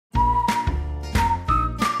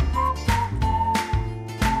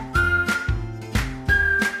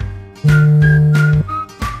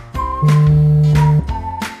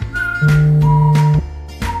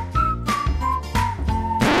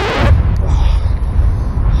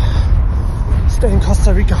day in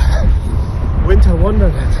Costa Rica. Winter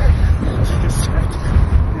Wonderland. Yes, right.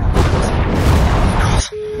 Yeah, of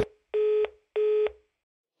course.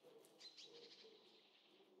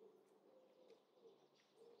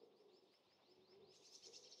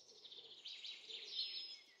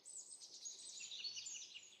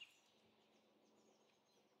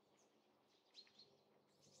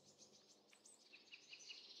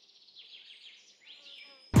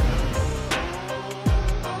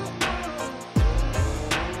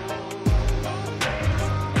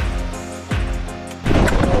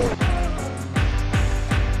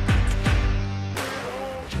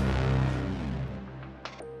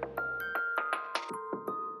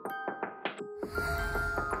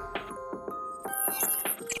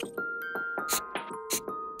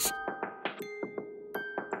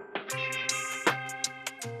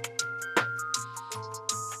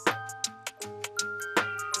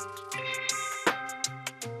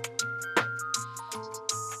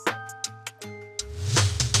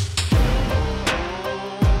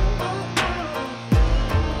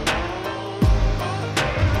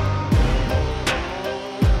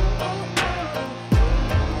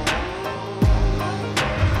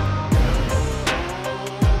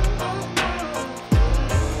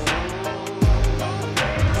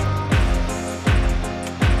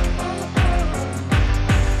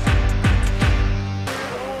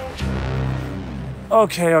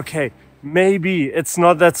 Okay, maybe it's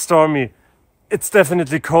not that stormy. It's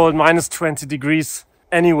definitely cold, minus 20 degrees.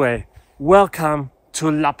 Anyway, welcome to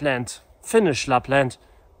Lapland, Finnish Lapland,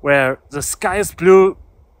 where the sky is blue.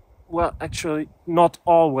 Well, actually not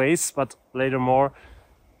always, but later more.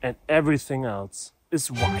 And everything else is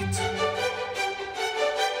white.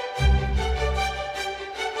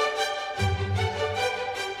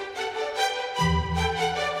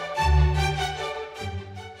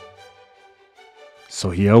 So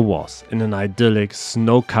here I was, in an idyllic,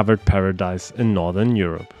 snow-covered paradise in northern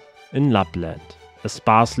Europe, in Lapland, a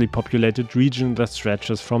sparsely populated region that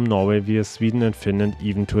stretches from Norway via Sweden and Finland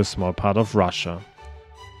even to a small part of Russia.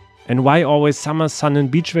 And why always summer sun and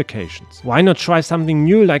beach vacations? Why not try something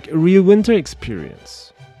new like a real winter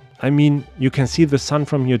experience? I mean, you can see the sun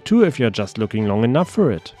from here too if you're just looking long enough for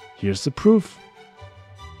it. Here's the proof.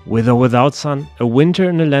 With or without sun, a winter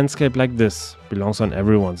in a landscape like this belongs on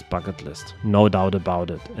everyone's bucket list, no doubt about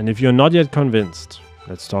it. And if you're not yet convinced,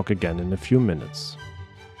 let's talk again in a few minutes.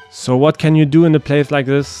 So what can you do in a place like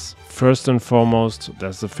this? First and foremost,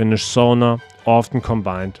 there's the Finnish sauna, often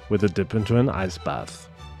combined with a dip into an ice bath.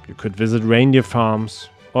 You could visit reindeer farms,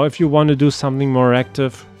 or if you want to do something more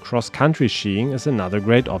active, cross-country skiing is another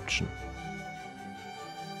great option.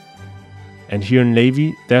 And here in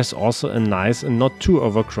Levi, there's also a nice and not too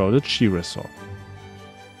overcrowded ski resort.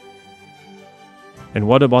 And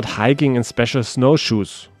what about hiking in special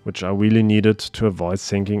snowshoes, which are really needed to avoid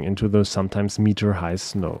sinking into the sometimes meter-high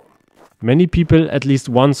snow? Many people at least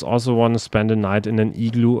once also want to spend a night in an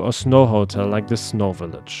igloo or snow hotel like the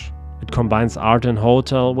SnowVillage. It combines art and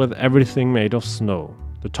hotel with everything made of snow.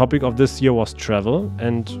 The topic of this year was travel,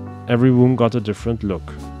 and every room got a different look.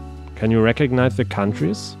 Can you recognize the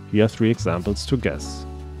countries? Here are 3 examples to guess.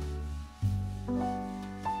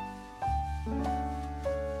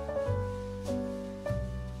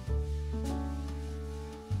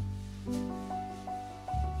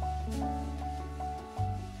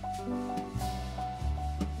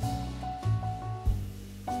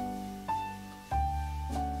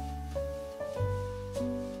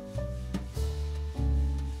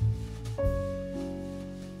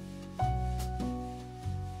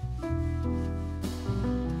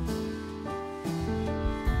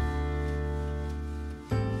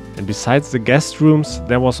 And besides the guest rooms,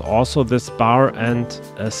 there was also this bar and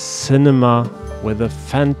a cinema with a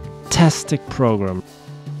fantastic program.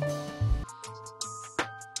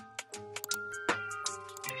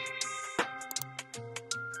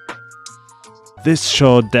 This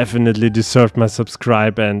show definitely deserved my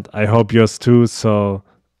subscribe, and I hope yours too. So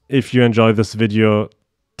if you enjoy this video,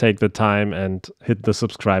 take the time and hit the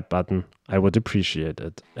subscribe button. I would appreciate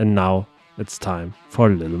it. And now it's time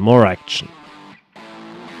for a little more action.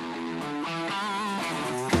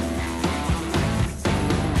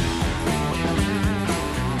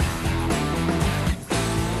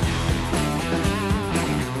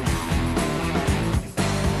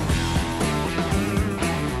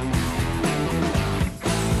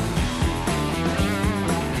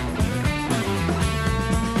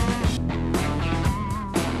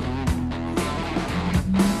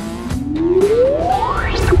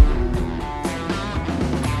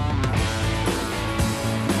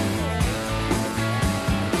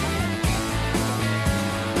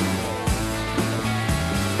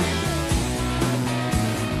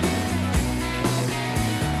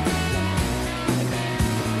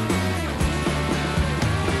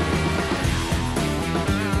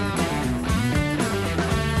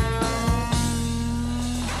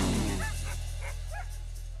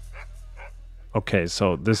 Okay,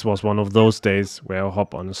 so this was one of those days where I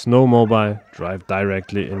hop on a snowmobile, drive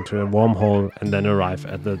directly into a wormhole and then arrive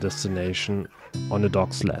at the destination on a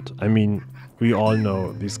dog sled. I mean, we all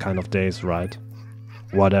know these kind of days, right?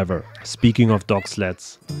 Whatever. Speaking of dog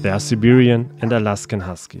sleds, there are Siberian and Alaskan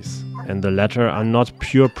huskies. And the latter are not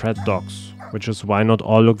purebred dogs, which is why not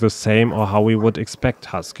all look the same or how we would expect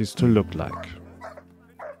huskies to look like.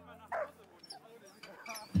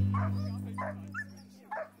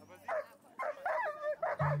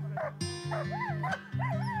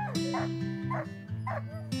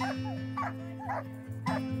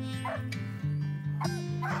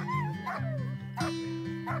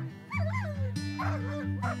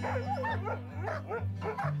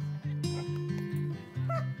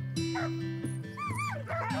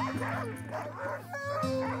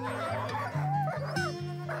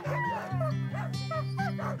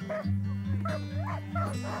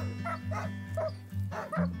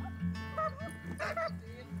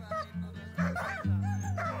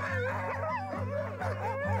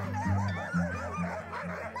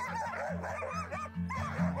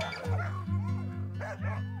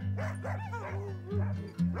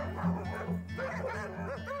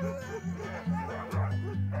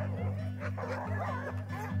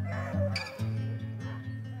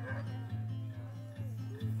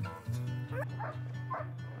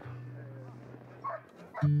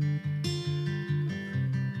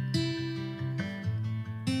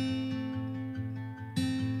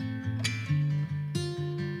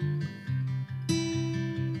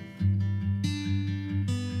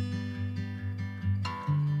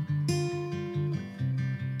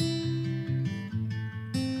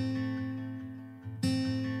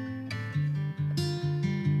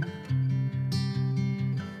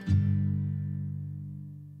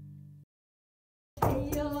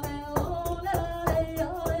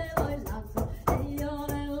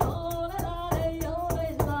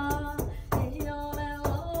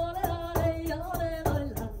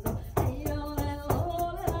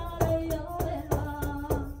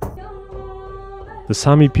 The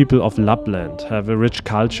Sami people of Lapland have a rich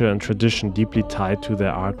culture and tradition deeply tied to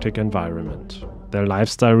their Arctic environment. Their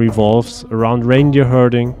lifestyle revolves around reindeer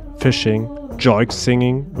herding, fishing, joik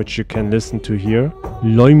singing, which you can listen to here.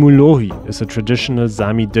 Loimulohi is a traditional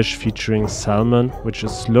Sami dish featuring salmon, which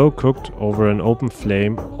is slow cooked over an open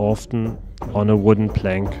flame, often on a wooden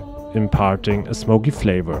plank, imparting a smoky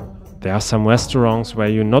flavor. There are some restaurants where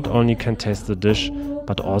you not only can taste the dish,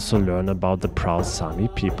 but also learn about the proud Sami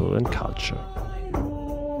people and culture.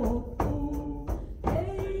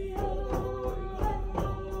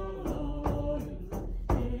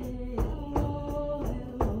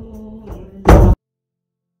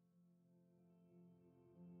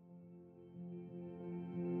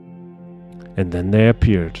 And then they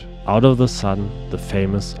appeared, out of the sun, the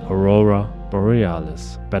famous Aurora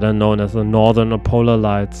Borealis, better known as the Northern or Polar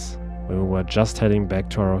Lights. When we were just heading back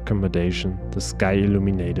to our accommodation, the sky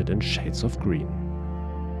illuminated in shades of green.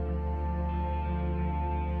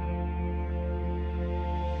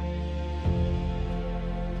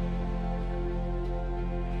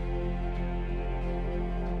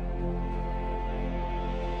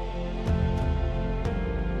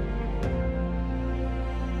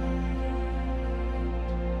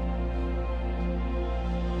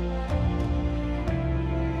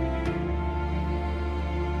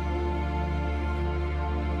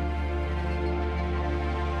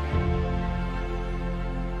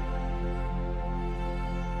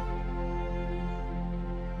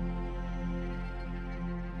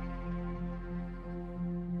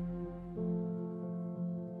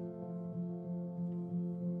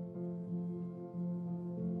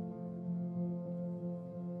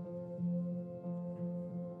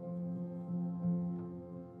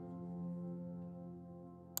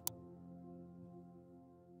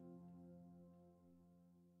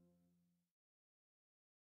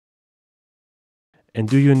 And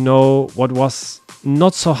do you know what was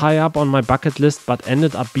not so high up on my bucket list but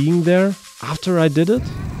ended up being there after I did it?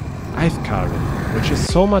 IceKarting, which is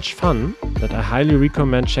so much fun that I highly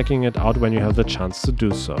recommend checking it out when you have the chance to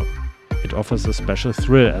do so. It offers a special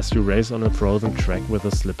thrill as you race on a frozen track with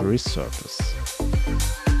a slippery surface.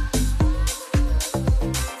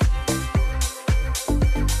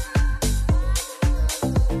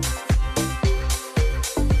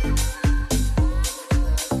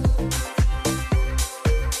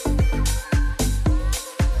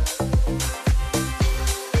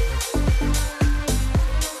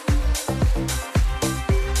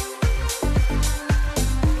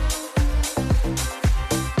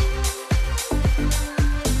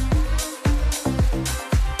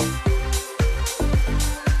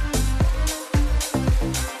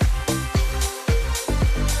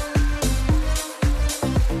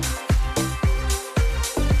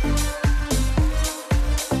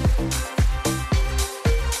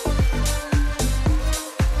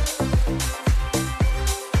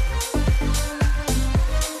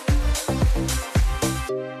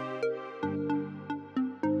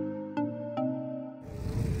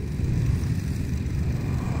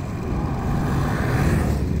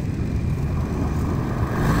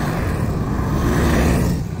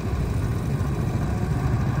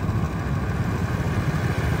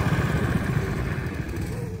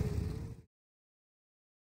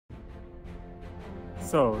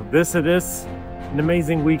 So this it is. An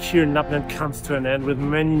amazing week here in Lapland comes to an end with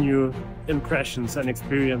many new impressions and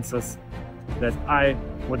experiences that I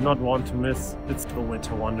would not want to miss. It's the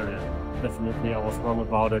winter wonderland. Definitely I was wrong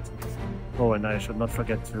about it. Oh, and I should not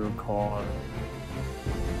forget to call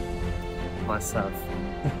myself.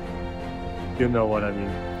 You know what I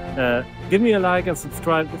mean. Give me a like and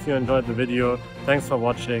subscribe if you enjoyed the video. Thanks for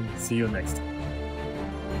watching. See you next time.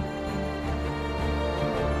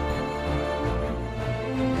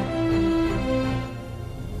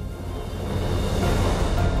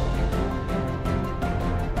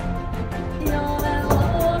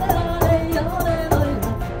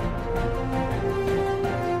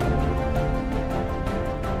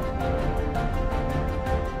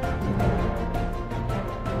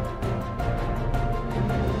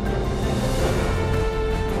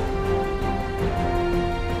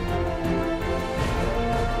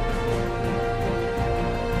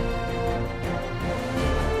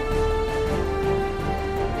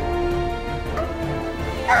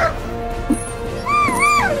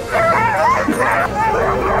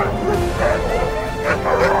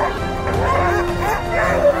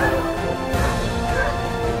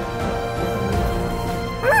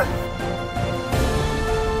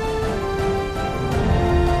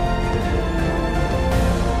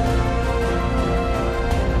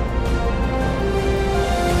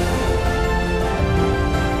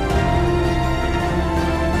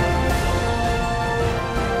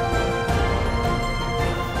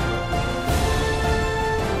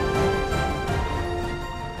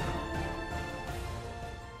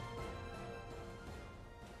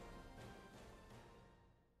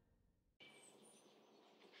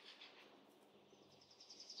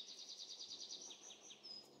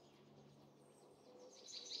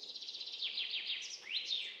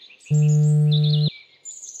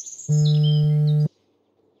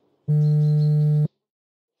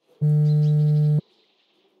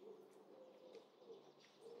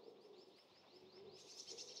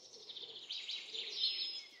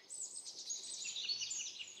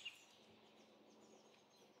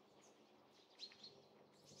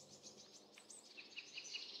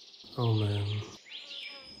 Oh man.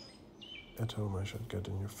 At home I should get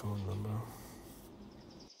a new phone number.